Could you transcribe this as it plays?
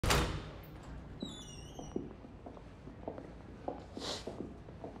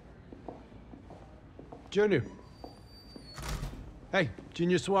Junior. Hey,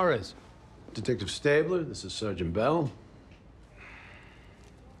 Junior Suarez. Detective Stabler, this is Sergeant Bell.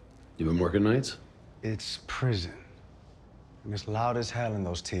 You been working nights? It's prison. And it's loud as hell in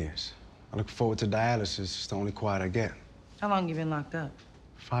those tears. I look forward to dialysis. It's the only quiet I get. How long you been locked up?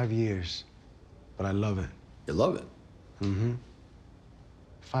 5 years. But I love it. You love it? Mm-hmm.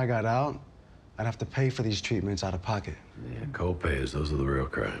 If I got out, I'd have to pay for these treatments out of pocket. Yeah, co-pays, those are the real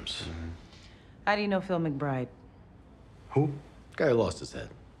crimes. How do you know Phil McBride? Who? Guy who lost his head.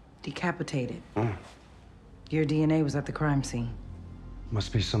 Decapitated. Your DNA was at the crime scene.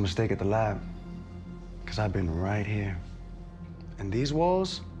 Must be some mistake at the lab. Because I've been right here. And these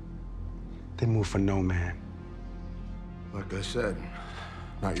walls, they move for no man. Like I said,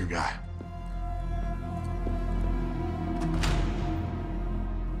 not your guy.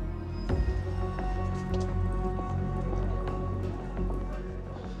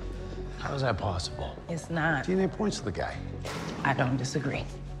 How is that possible? It's not. DNA points to the guy. I don't disagree.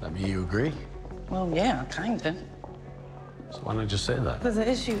 I mean, you agree? Well, yeah, kinda. So why not just say that? Because the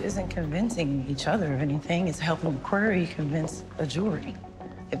issue isn't convincing each other of anything. It's helping the query convince a jury.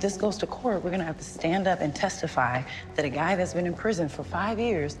 If this goes to court, we're gonna have to stand up and testify that a guy that's been in prison for 5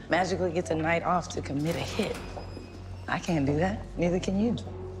 years magically gets a night off to commit a hit. I can't do that. Neither can you.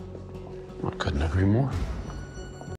 I couldn't agree more.